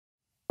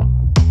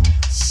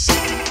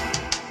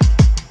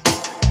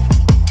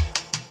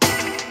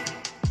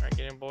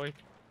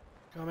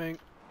Coming.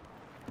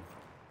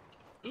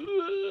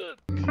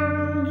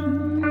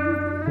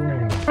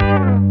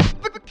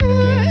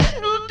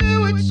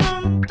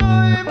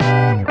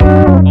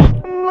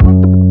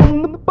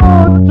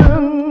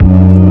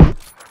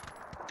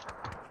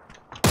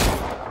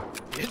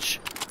 Bitch.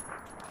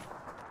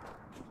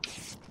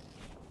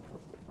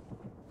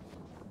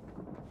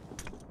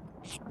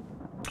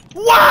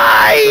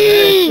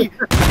 Why?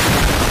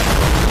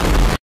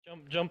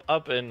 Jump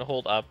up and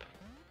hold up.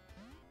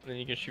 Then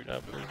you can shoot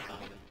up.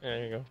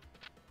 There you go.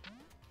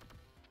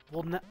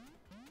 Well, no.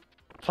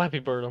 Flappy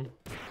Bird him.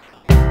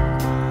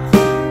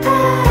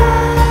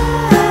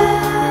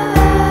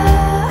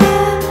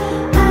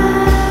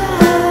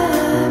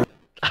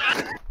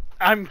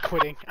 I'm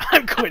quitting.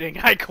 I'm quitting.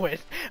 I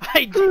quit.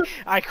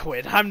 I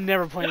quit. I'm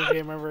never playing this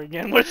game ever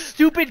again. What a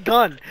stupid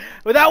gun.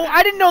 Without,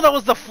 I didn't know that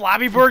was the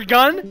Flappy Bird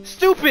gun.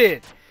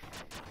 Stupid.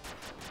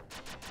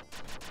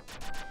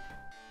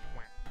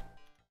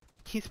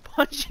 He's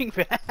punching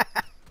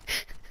back.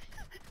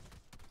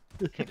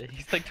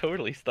 He's like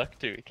totally stuck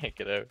too. He can't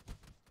get out.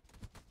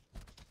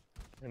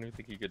 I don't even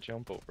think he could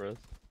jump over us.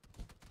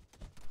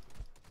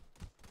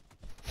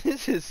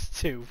 This is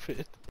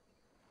stupid.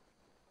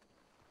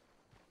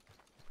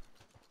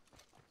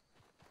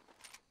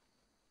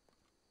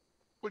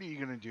 What are you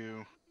gonna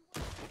do?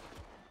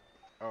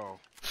 Oh.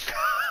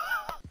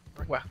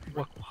 Wow.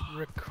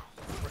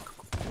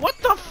 What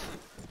the f-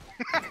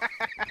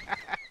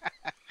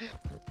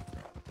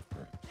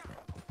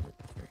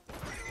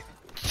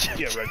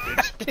 Yeah, right,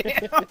 bitch.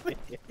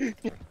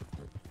 Damn.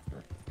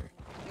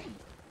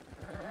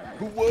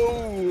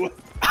 Whoa!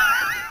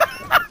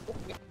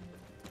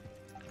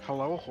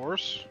 Hello,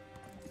 horse?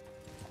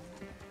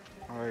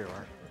 Oh, there you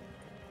are.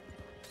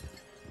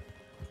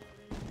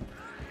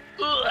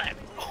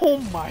 Oh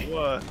my.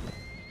 What?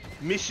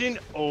 Mission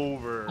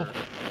over.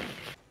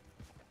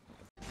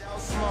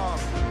 Small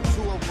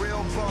to a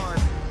real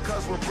bond,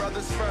 cause we're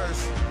brothers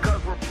first,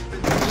 cause we're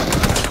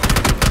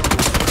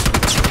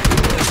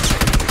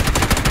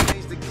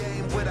change the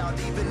game without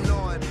even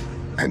knowing.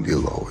 And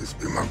you'll always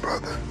be my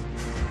brother.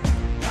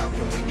 How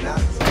can we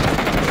not?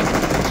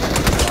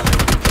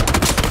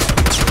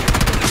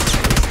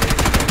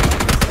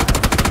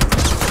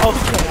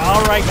 Okay,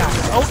 alright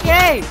guys.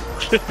 Okay!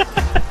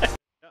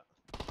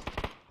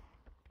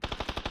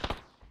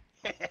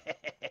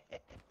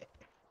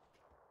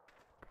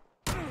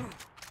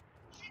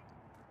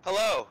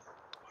 Hello,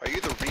 are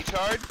you the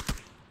retard?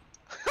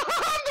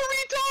 I'm the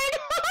retard!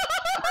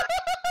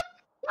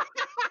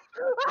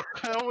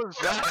 How was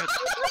that?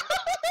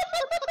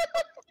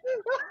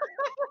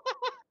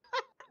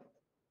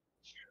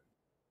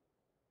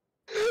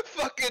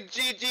 Fucking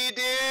GG,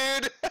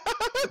 dude!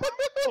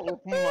 Oh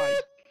my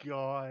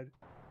god.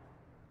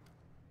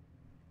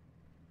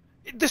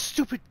 The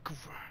stupid.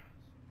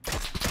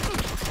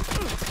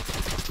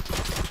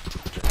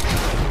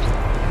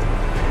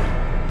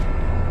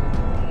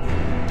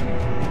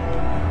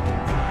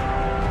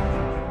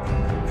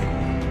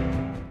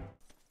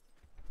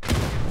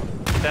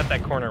 He's at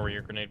that corner where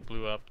your grenade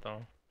blew up,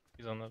 though.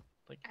 He's on the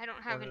like. I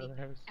don't have corner any. of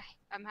the house.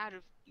 I'm out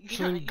of.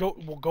 So then go.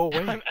 Well, go away.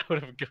 I'm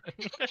out of gun.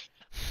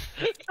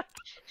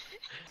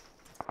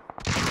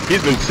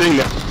 He's been seeing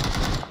that.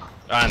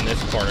 On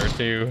this corner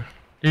too.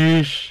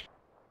 Yeesh.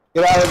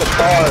 Get out of the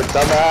car,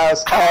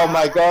 dumbass! Oh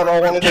my god, I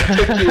wanted to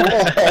pick you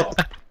up!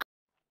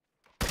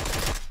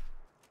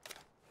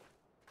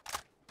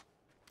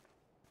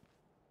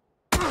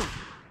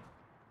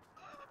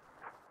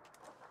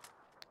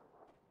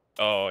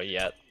 Oh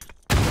yeah.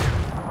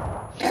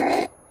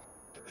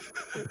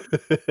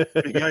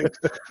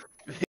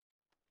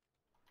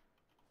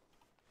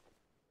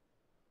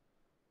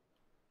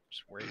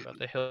 Just worried about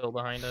the hill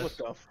behind us. What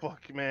the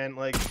fuck, man?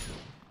 Like,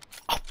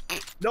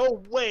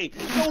 no way!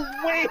 No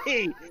way!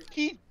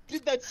 He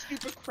did that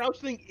stupid crouch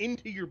thing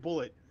into your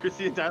bullet.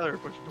 Christina Tyler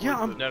pushed towards Yeah,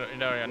 I'm- it.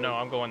 No,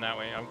 I'm going that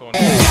way. I'm going.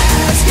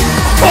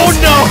 Oh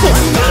no!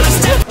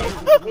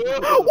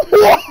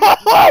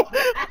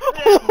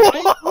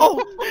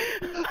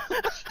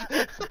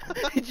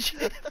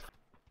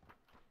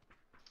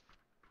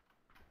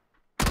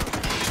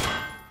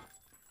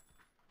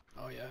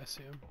 Oh yeah, I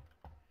see him.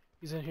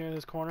 He's in here in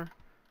this corner.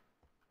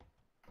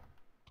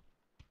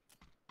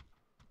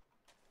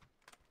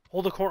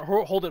 Hold the corner.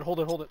 Hold it.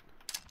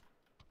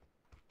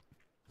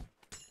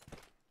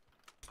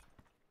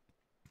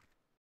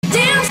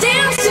 Dance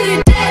to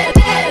the dead.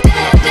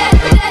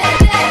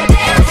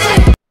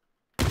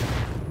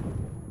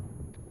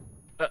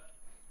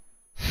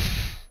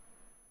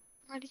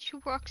 Why did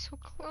you walk so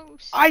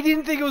close? I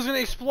didn't think it was gonna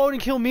explode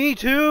and kill me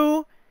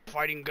too.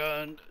 Fighting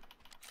gun.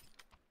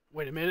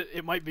 Wait a minute.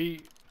 It might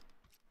be.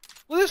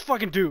 Look at this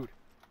fucking dude.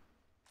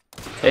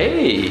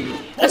 Hey,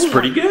 that's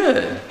pretty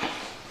good.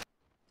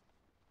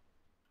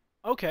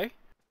 Okay.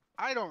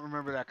 I don't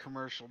remember that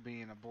commercial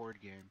being a board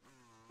game.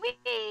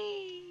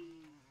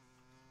 Whee!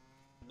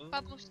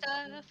 Bubble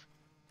stuff.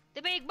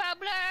 The big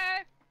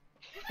bubbler.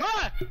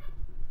 Ah!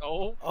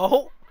 Oh.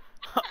 Oh.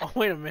 Oh,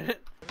 wait a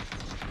minute.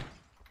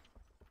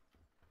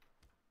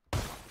 I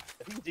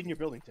think it's in your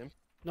building, Tim.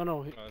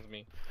 No. That was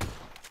me.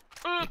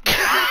 I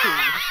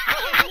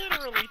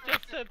literally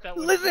just said that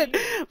was Listen, me.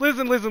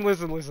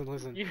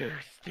 listen. You stupid.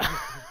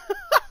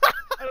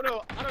 I don't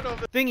know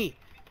if the Thingy.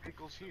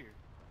 pickle's here.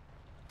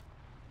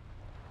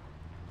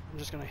 I'm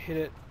just gonna hit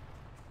it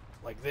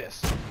like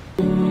this.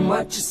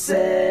 What you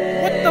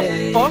say? What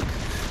the fuck?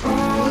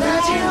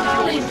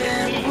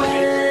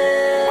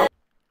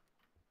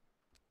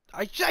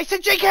 I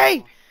said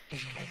JK!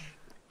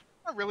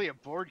 Not really a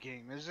board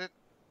game, is it?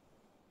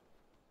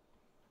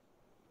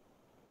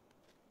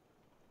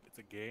 It's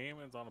a game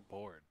and it's on a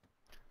board.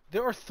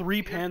 There are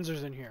 3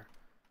 Panzers in here.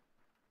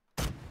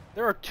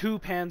 There are 2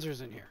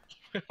 Panzers in here.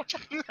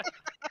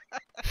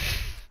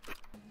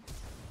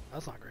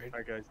 That's not great.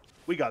 Alright guys,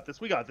 we got this,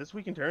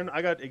 we can turn.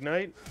 I got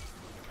Ignite.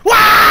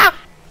 Wah!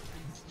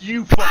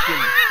 You fucking...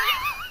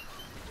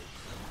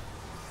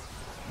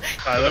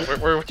 Tyler,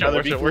 We're chill,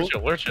 Tyler,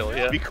 we're chill,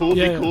 yeah. Be cool,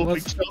 Yeah, be cool, big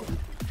let's- chill.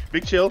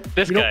 Big chill.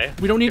 This guy.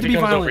 We don't need if to he be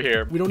comes violent. over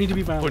here, We don't need to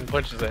be wouldn't violent.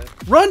 punch his ass.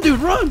 Run, dude,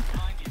 run!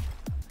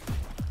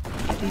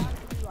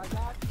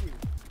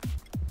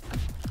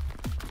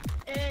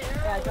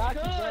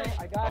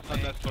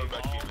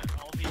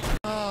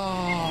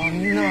 Oh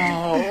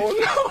no!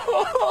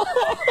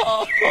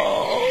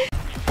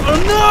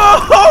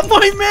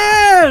 My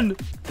man!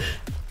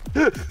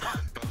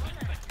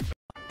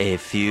 A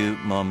few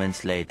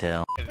moments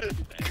later.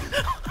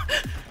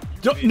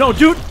 No,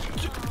 dude!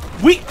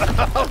 We...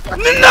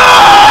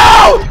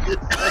 No!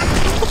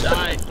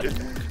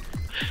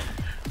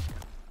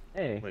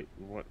 Hey. Wait,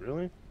 what,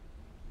 really?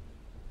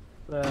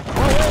 What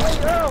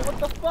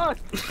the fuck?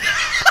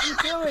 What are you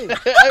doing?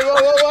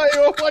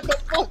 What the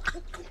fuck?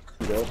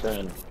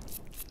 Girlfriend.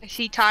 I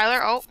see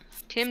Tyler. Oh,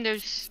 Tim,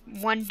 there's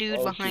one dude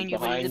Oh, behind she's you,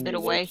 but he's a behind bit you,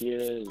 away. there she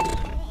is.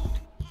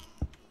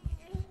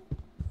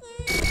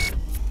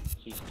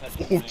 She's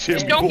touching Oh, my Tim.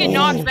 hand. Don't get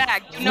knocked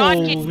back. Do not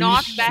get Holy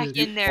knocked back shit.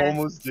 in there.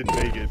 Almost didn't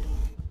make it.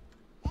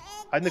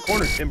 Hide in the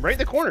corner, Tim. Right in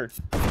the corner.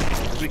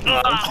 We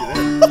can punch you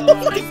there. Oh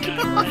my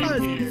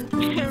god!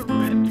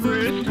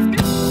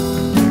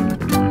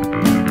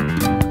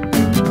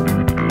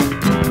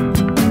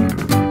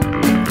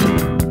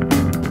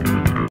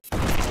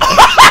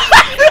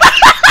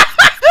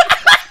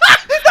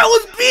 That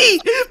was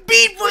Beat!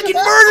 Beat fucking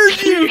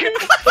murdered you!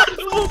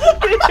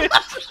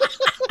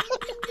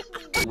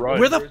 Run.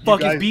 Where the fuck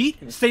guys, is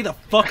Beat? Stay the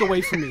fuck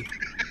away from me.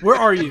 Where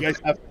are you?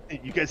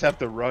 You guys have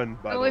to run,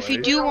 by the So way. if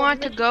you do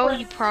want to go,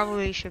 you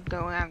probably should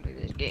go after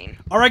this game.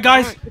 Alright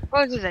guys, It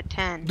closes at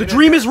 10. the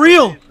dream is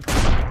real!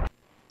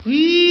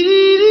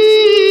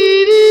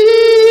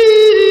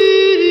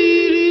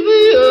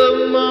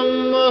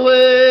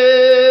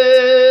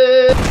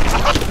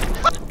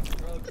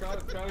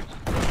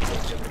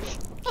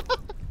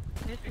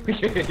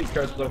 He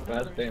cuts so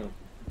fast, damn.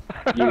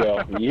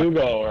 You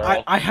go,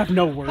 Earl. I have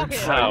no words.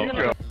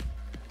 How?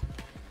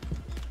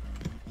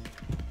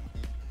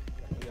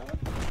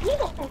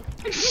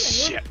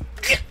 Shit.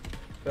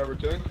 That we're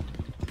doing?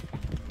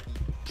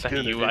 Is that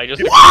you? I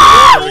just.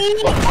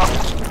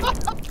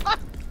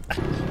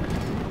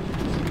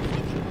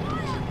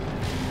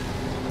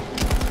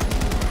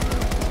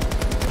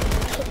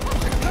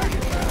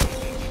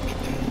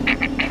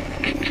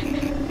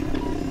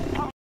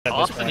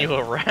 Tossing you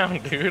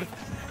around, dude.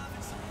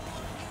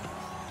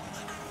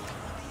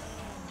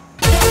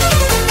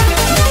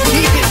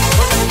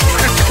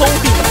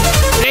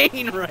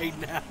 Insane right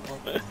now.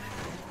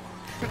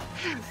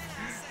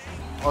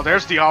 Oh,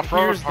 there's the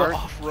off-road Here's the part.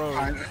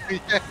 off-road.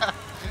 Yeah.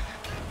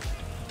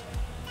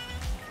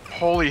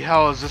 Holy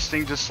hell, is this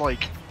thing just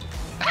like...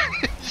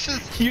 it's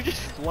just... You're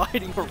just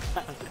sliding around.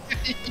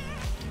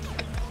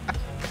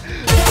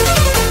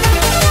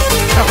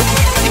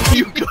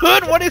 You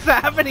good? What is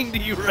happening to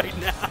you right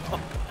now?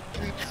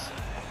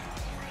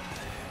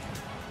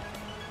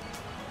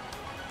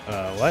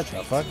 What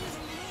the fuck?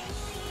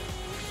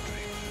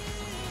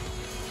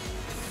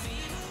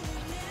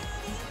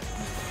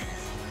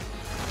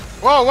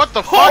 Whoa, what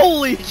the fuck?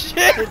 Holy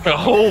shit!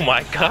 Oh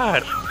my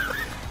god.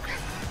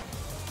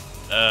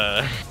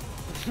 A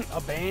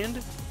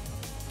band?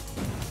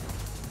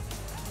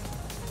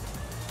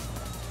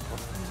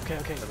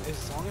 Okay,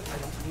 as long as I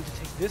don't need to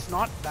take this,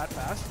 not that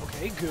fast.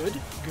 Okay, good.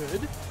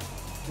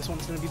 This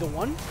one's gonna be the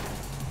one.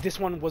 This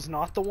one was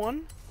not the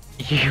one.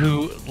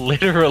 You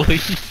literally,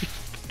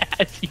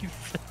 as you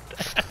said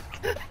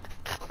that.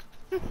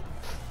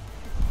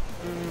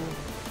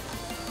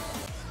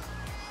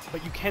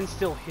 But you can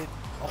still hit.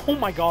 Oh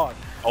my god.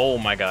 Oh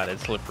my god,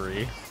 it's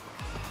slippery.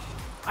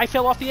 I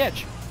fell off the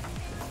edge.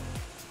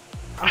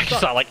 I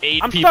stuck. saw like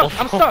 8 I'm people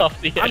stuck. I'm fall stuck. off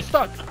the edge. I'm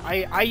stuck.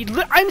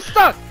 I'm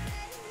stuck.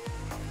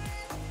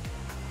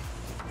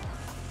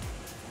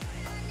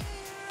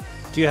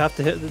 Do you have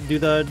to do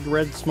the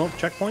red smoke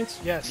checkpoints?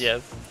 Yes.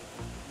 Yes.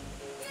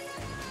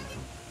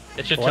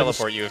 It should Well, I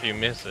teleport you if you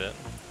miss it.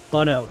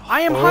 Spun out.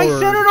 I am high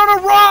centered on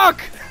a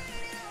rock.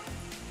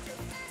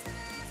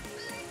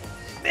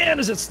 Man,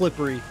 is it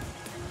slippery?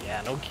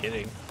 Yeah, no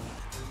kidding.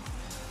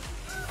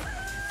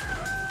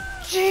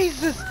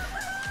 Jesus!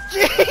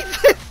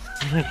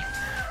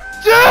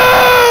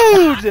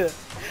 Dude!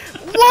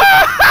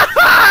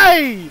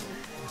 Why?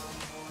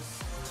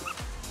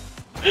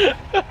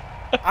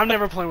 I'm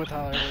never playing with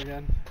Tyler ever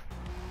again.